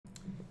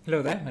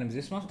Hello there, my name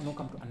is Ismas and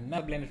welcome to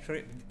another Blender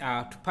tutorial,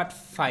 to part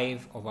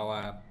 5 of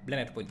our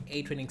Blender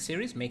 2.8 training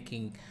series,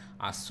 making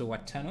a sewer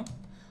tunnel.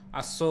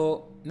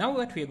 So now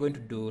what we are going to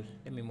do,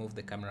 let me move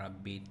the camera a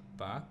bit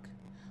back.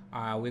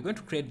 We're going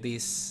to create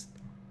this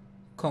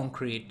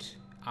concrete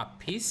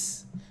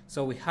piece.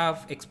 So we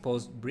have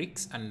exposed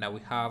bricks and we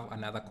have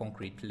another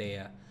concrete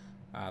layer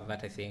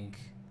that I think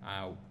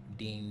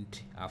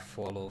didn't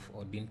fall off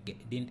or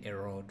didn't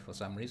erode for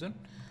some reason.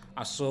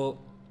 So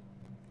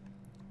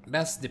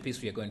that's the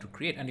piece we are going to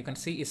create, and you can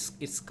see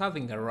it's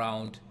curving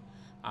around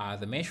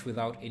the mesh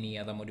without any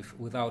other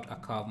without a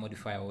curve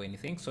modifier or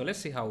anything. So let's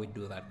see how we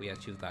do that, we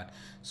achieve that.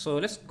 So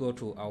let's go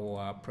to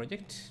our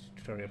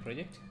tutorial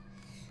project.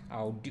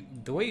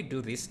 The way you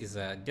do this is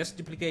just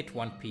duplicate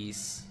one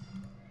piece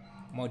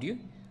module.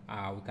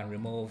 We can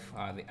remove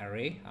the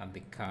array and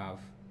the curve.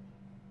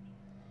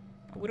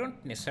 We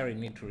don't necessarily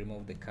need to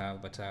remove the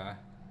curve, but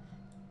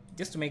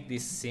just to make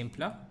this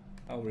simpler,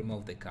 I'll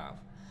remove the curve.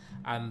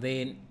 And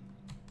then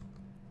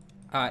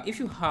if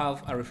you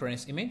have a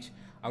reference image,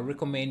 I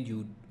recommend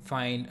you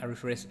find a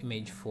reference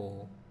image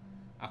for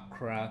a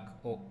crack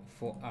or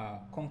for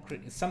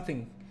concrete,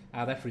 something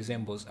that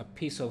resembles a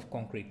piece of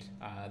concrete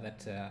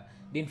that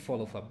didn't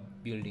fall off a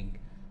building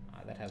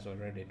that has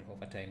eroded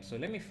over time. So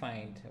let me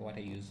find what I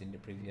used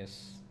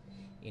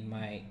in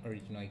my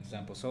original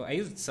example. So I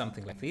used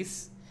something like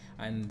this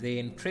and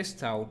then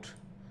traced out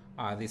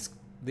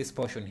this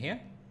portion here.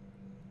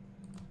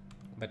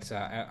 But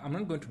I'm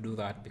not going to do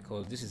that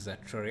because this is a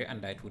tutorial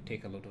and it would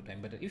take a lot of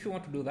time. But if you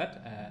want to do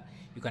that,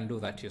 you can do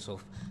that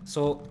yourself.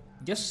 So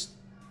just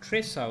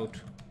trace out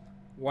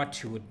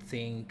what you would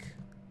think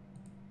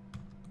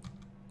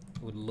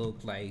would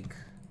look like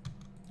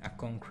a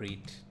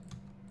concrete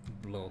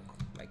block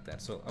like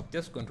that. So I'm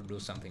just going to do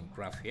something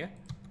rough here.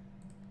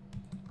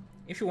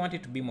 If you want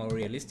it to be more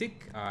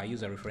realistic,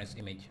 use a reference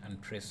image and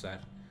trace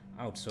that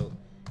out. So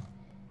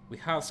we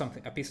have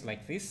a piece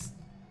like this.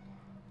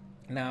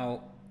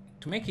 Now,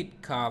 to make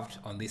it curved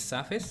on this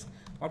surface,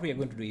 what we are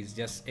going to do is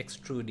just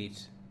extrude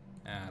it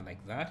like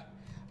that,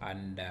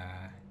 and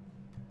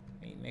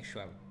make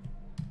sure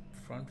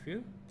front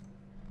view.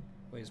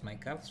 Where is my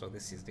curve? So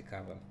this is the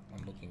curve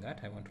I'm looking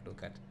at. I want to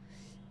look at,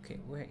 okay,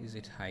 where is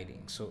it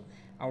hiding? So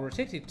I'll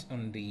rotate it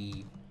on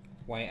the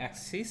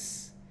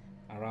y-axis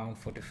around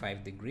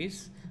 45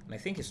 degrees, and I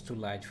think it's too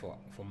large for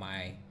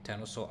my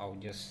tunnel, so I'll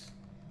just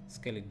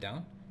scale it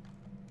down.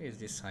 Where is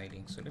this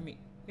hiding? So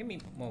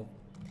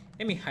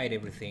let me hide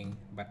everything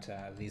but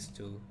these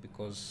two,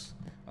 because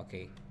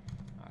okay,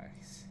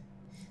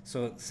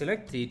 so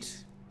select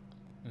it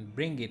and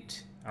bring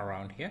it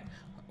around here.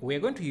 We are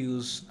going to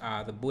use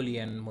the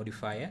Boolean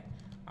modifier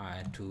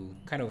to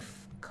kind of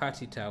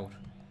cut it out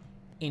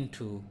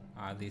into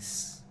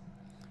this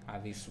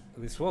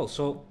wall.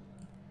 So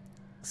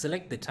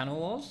select the tunnel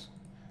walls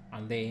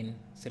and then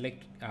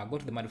select go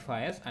to the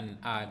modifiers and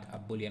add a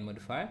Boolean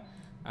modifier.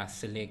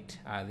 Select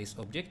this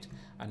object,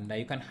 and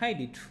you can hide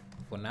it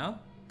for now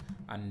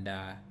and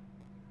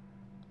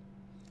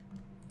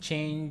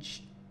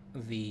change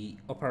the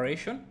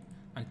operation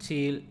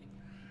until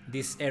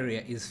this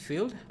area is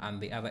filled and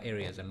the other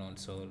areas are known.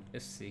 So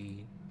let's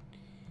see,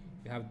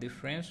 we have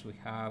difference, we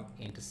have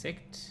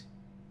intersect.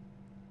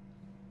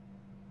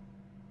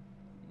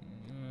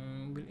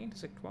 Will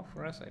intersect work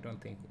for us? I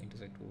don't think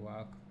intersect will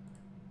work.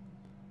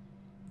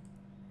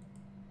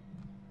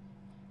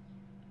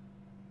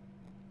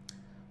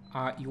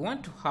 You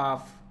want to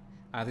have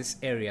this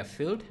area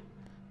filled,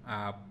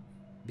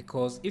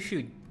 because if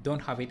you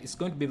don't have it, it's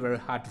going to be very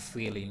hard to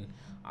fill in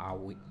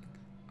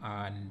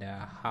and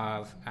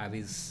have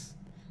these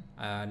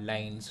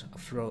lines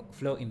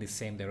flow in the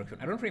same direction.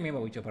 I don't remember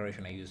which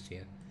operation I used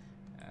here,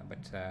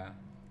 but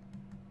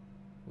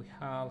we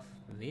have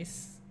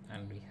this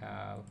and we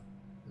have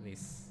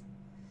this.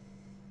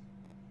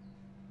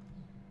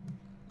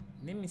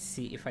 Let me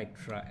see if I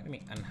try. Let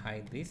me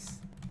unhide this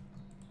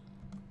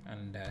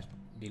and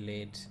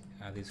delete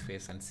this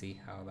face and see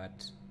how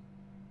that,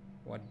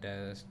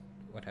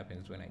 what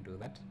happens when I do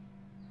that.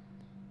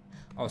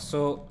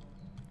 Also,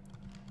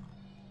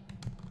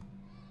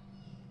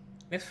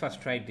 let's first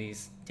try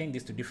this, change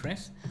this to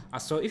difference.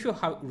 So if you're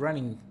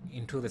running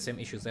into the same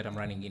issues that I'm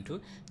running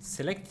into,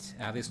 select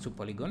these two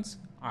polygons,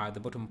 the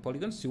bottom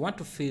polygons. You want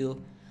to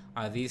fill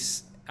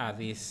this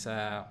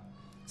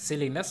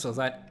cylinder so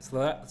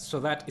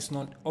that it's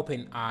not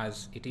open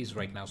as it is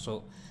right now.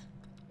 So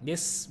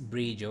this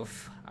bridge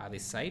of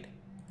this side,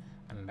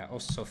 and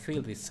also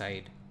fill this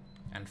side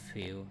and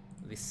fill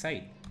this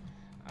side,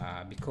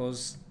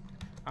 because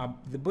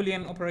the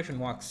Boolean operation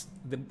works.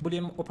 The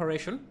Boolean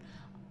operation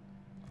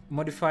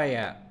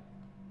modifier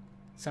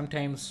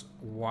sometimes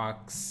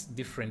works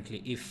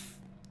differently if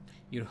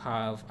you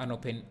have an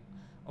open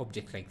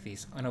object like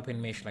this, an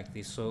open mesh like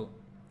this. So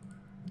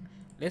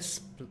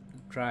let's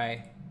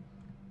try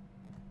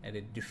at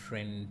a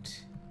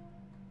different,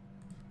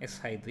 let's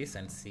hide this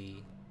and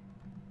see,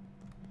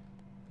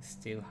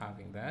 still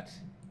having that.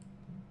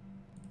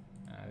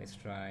 Let's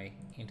try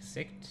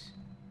intersect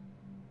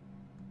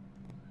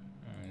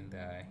and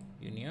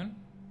union.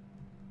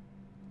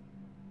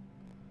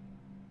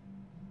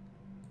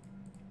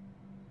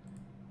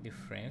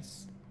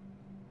 difference.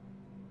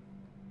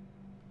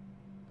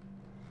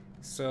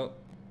 So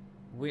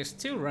we're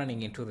still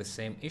running into the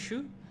same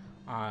issue.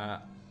 I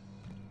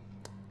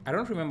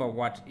don't remember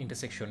what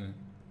intersection,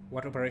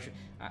 what operation.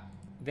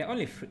 There are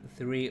only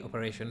three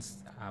operations,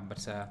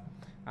 but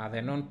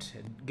they're not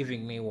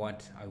giving me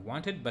what I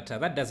wanted, but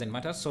that doesn't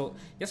matter. So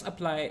just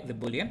apply the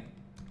boolean.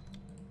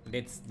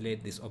 Let's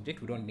delete this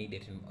object. We don't need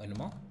it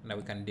anymore. Now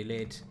we can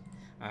delete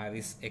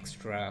these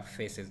extra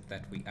faces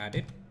that we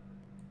added.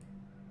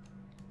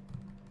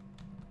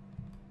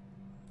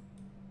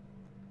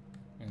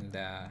 And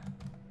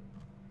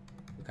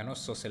we can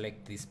also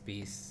select this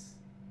piece,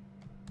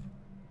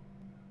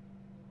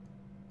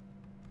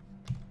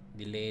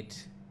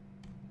 delete,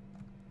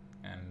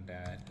 and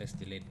let's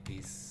delete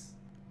this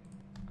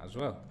as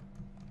well.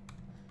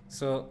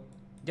 So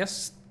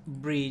just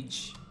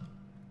bridge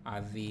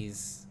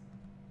these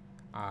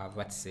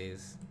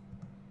vertices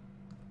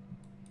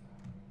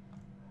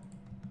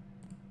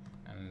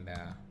and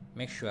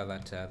make sure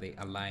that they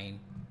align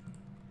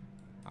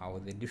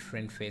with the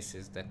different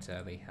faces that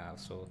they have.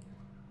 So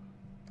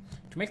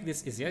to make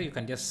this easier, you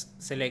can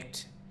just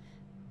select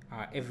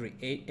every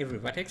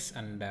vertex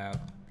and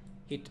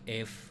hit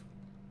F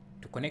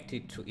to connect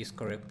it to its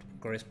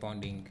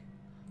corresponding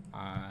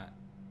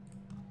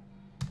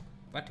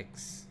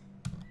vertex,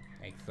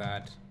 like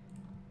that.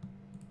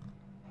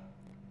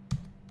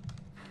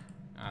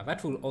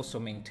 That will also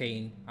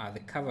maintain the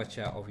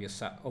curvature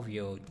of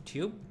your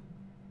tube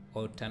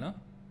or tunnel.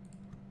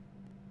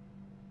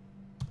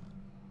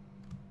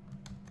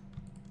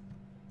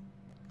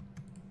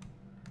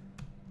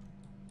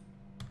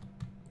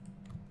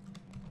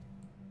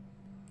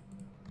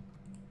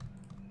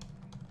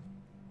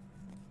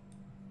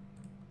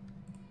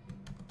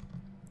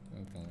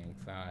 Something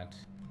like that.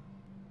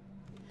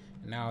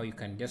 Now you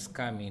can just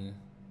come in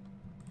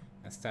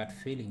and start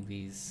filling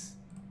these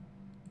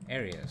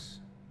areas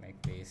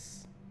like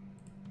this.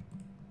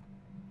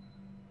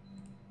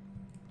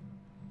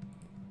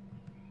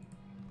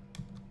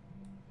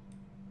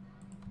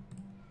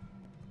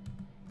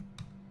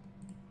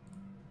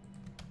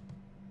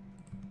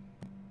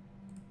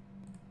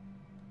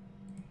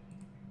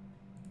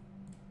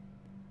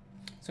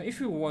 So if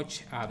you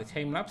watch the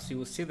time lapse, you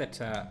will see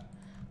that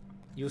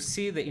you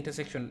see the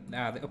intersection,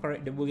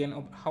 the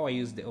boolean, how I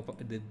use the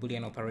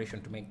boolean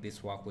operation to make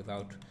this work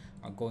without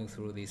going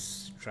through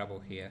this trouble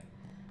here.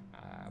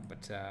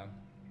 But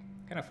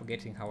kind of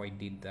forgetting how I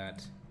did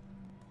that.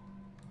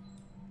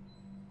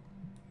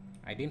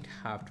 I didn't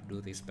have to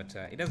do this, but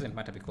it doesn't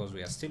matter because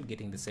we are still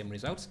getting the same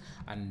results,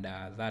 and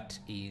that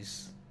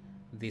is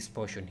this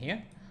portion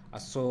here.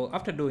 So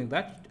after doing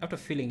that, after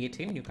filling it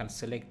in, you can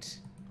select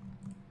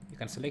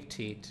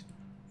it,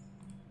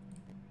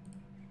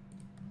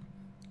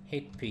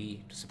 hit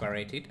P to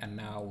separate it, and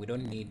now we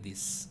don't need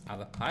this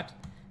other part.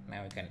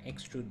 Now we can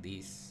extrude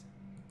this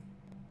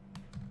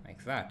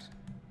like that.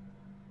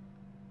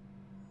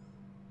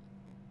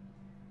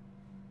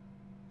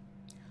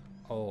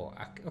 Oh,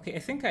 okay. I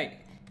think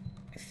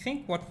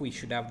what we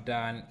should have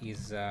done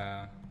is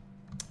let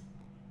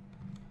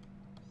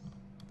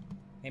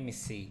me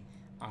see,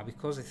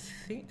 because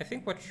I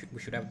think what we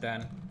should have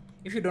done,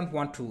 if you don't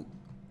want to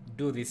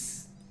do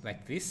this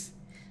like this,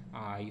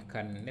 you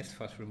can, let's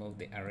first remove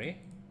the array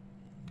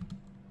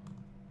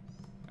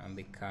and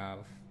the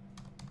curve.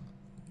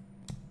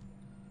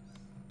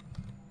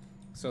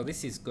 So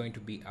this is going to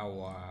be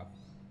our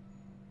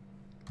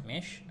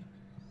mesh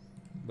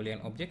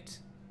boolean object.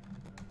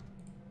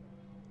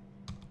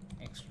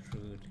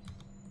 Extrude.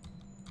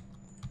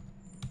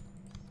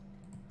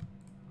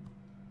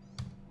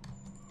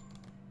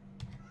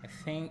 I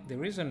think the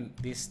reason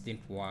this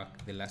didn't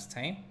work the last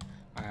time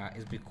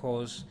is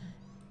because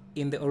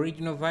in the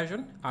original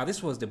version,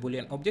 this was the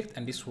boolean object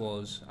and this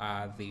was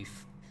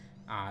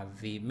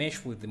the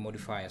mesh with the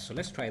modifier. So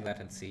let's try that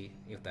and see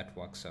if that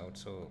works out.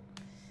 So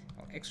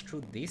I'll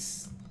extrude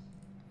this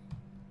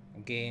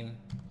again,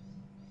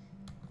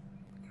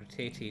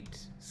 rotate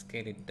it,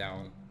 scale it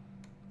down,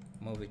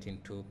 move it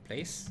into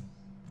place.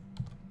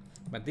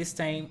 But this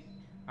time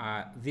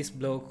this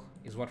block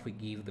is what we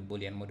give the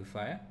boolean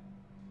modifier,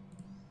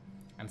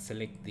 and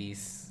select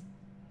this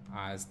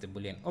as the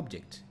boolean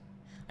object,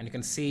 and you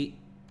can see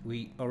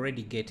we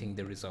already getting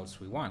the results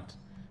we want.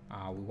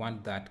 We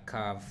want that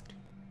curve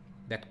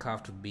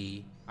to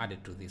be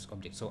added to this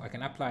object. So I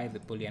can apply the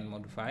boolean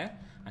modifier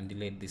and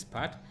delete this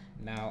part.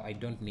 Now I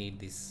don't need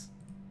these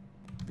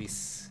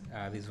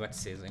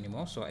vertices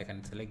anymore, so I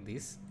can select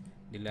this,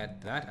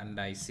 delete that, and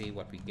I see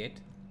what we get.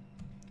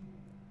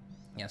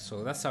 Yeah,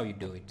 so that's how you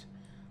do it,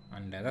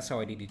 and that's how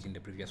I did it in the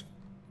previous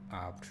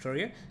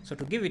tutorial. So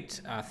to give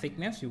it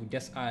thickness, you would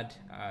just add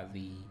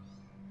the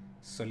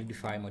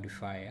solidify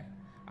modifier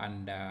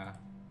and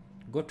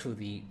go to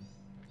the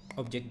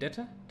object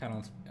data, turn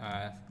on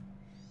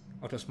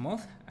auto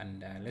smooth,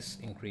 and let's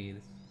increase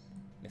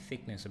the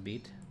thickness a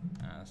bit,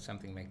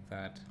 something like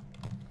that.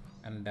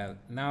 And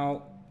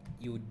now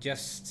you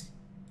just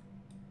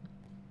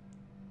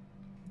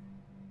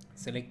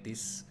select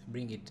this,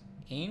 bring it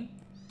in,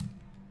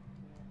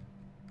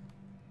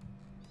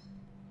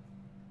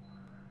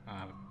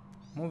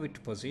 move it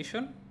to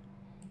position,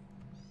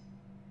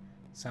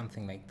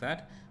 something like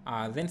that.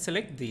 Then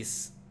select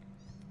this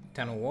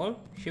tunnel wall,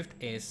 Shift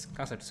S,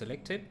 cursor to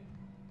selected.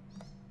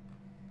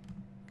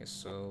 Okay,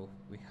 so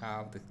we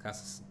have the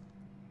cursor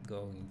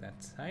going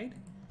that side.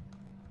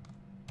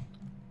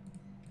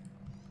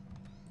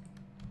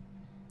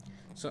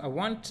 So I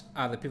want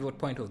the pivot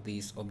point of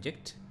this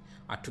object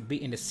to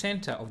be in the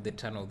center of the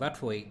tunnel.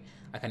 That way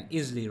I can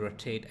easily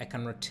rotate. I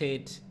can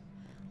rotate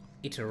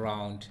it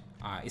around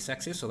its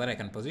axis so that I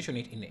can position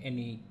it in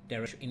any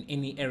direction, in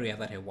any area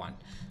that I want.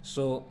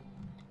 So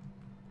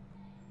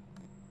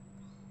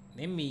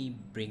let me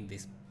bring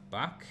this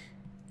back.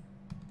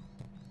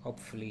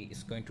 Hopefully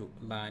it's going to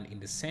land in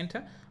the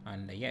center,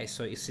 and yeah,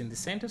 so it's in the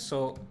center.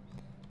 So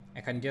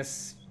I can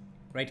just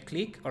right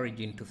click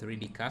origin to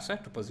 3D cursor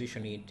to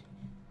position it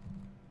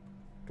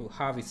to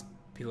have its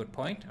pivot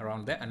point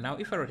around there. And now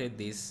if I rotate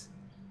this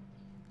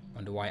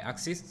on the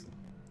y-axis,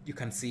 you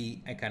can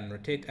see I can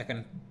rotate, I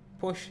can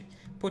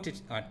put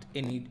it at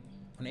any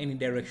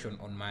direction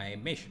on my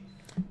mesh.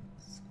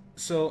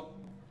 So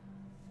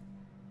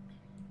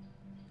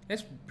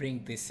let's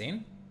bring this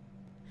in,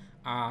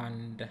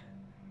 and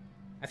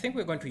I think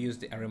we're going to use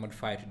the array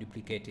modifier to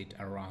duplicate it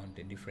around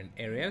the different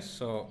areas.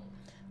 So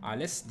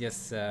let's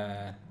just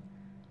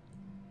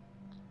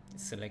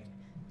select,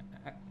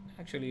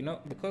 actually no,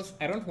 because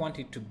I don't want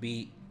it to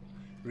be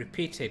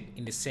repeated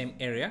in the same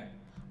area.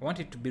 I want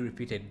it to be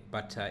repeated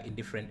but in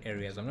different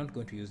areas. I'm not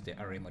going to use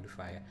the array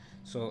modifier.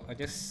 So I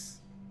just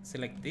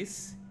select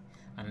this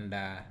and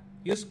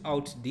use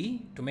Alt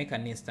D to make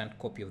an instant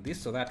copy of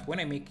this, so that when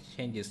I make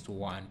changes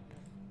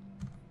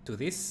to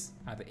this,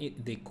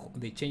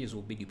 the changes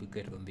will be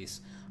duplicated on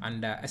this.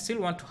 And I still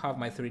want to have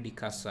my 3D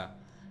cursor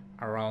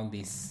around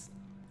this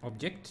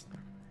object,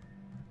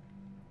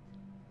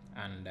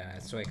 and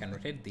so I can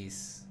rotate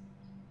this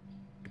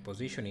to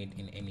position it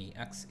in any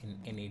axis, in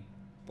any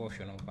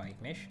portion of my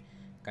mesh.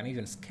 Can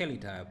even scale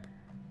it up.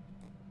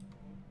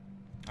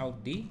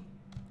 Alt D.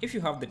 If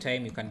you have the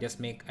time, you can just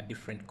make a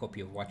different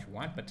copy of what you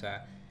want, but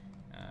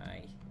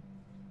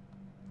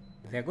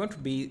they're going to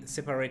be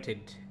separated.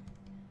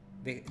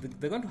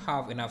 They're going to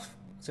have enough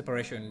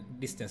separation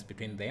distance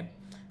between them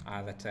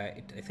that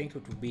I think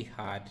it would be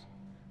hard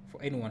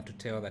for anyone to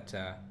tell that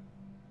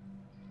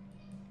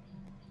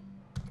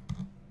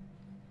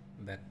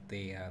that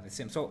they are the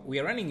same. So we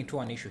are running into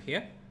an issue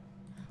here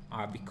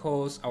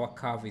because our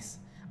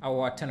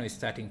tunnel is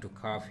starting to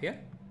curve here.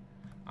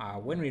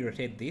 When we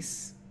rotate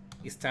this,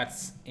 it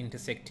starts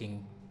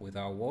intersecting with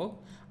our wall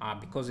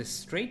because it's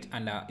straight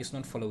and it's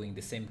not following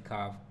the same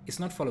curve. It's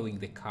not following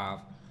the curve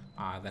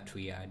that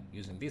we are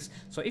using this.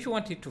 So if you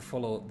want it to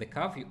follow the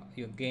curve,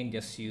 you again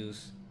just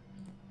use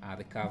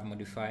the curve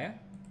modifier.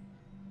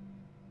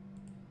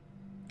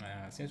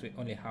 Since we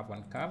only have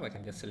one curve, I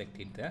can just select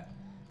it there,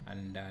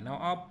 and now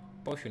our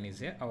portion is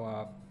here,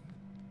 our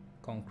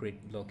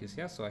concrete block is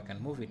here, so I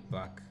can move it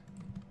back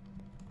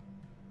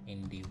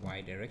in the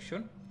y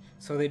direction.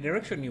 So the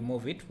direction you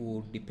move it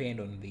will depend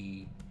on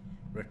the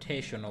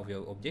rotation of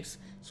your objects.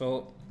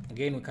 So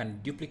again, we can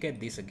duplicate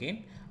this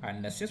again,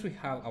 and since we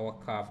have our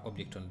curve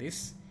object on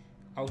this,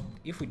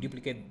 if we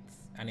duplicate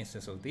an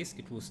instance of this,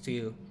 it will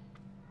still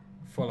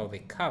follow the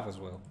curve as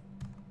well.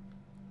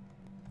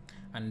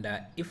 And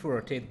if we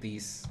rotate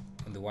this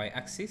on the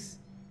y-axis,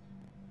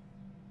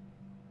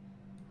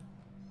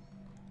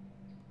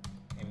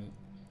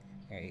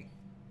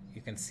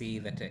 you can see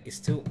that it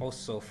still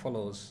also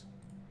follows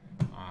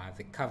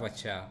the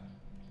curvature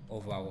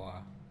of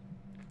our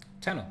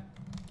tunnel.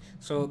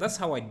 So that's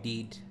how I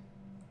did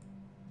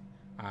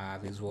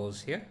these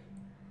walls here,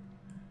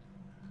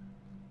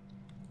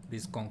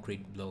 these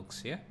concrete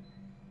blocks here.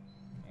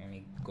 Let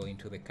me go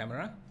into the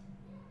camera.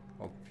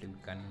 Hopefully we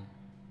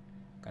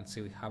can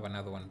see we have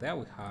another one there.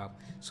 We have,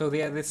 so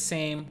they are the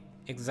same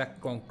exact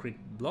concrete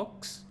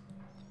blocks,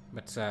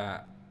 but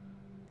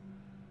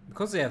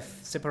because they have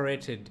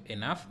separated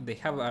enough, they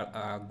have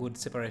a good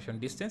separation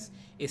distance,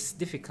 it's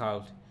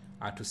difficult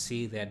to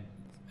see that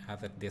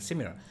they're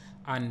similar.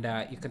 And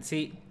you can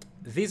see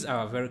these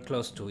are very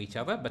close to each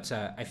other, but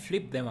I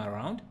flipped them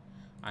around,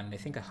 and I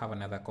think I have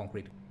another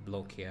concrete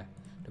block here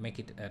to make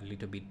it a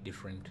little bit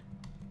different.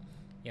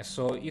 Yeah,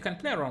 so you can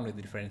play around with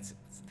the different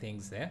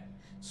things there.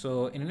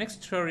 So in the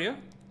next tutorial,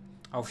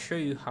 I'll show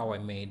you how I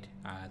made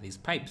these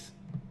pipes.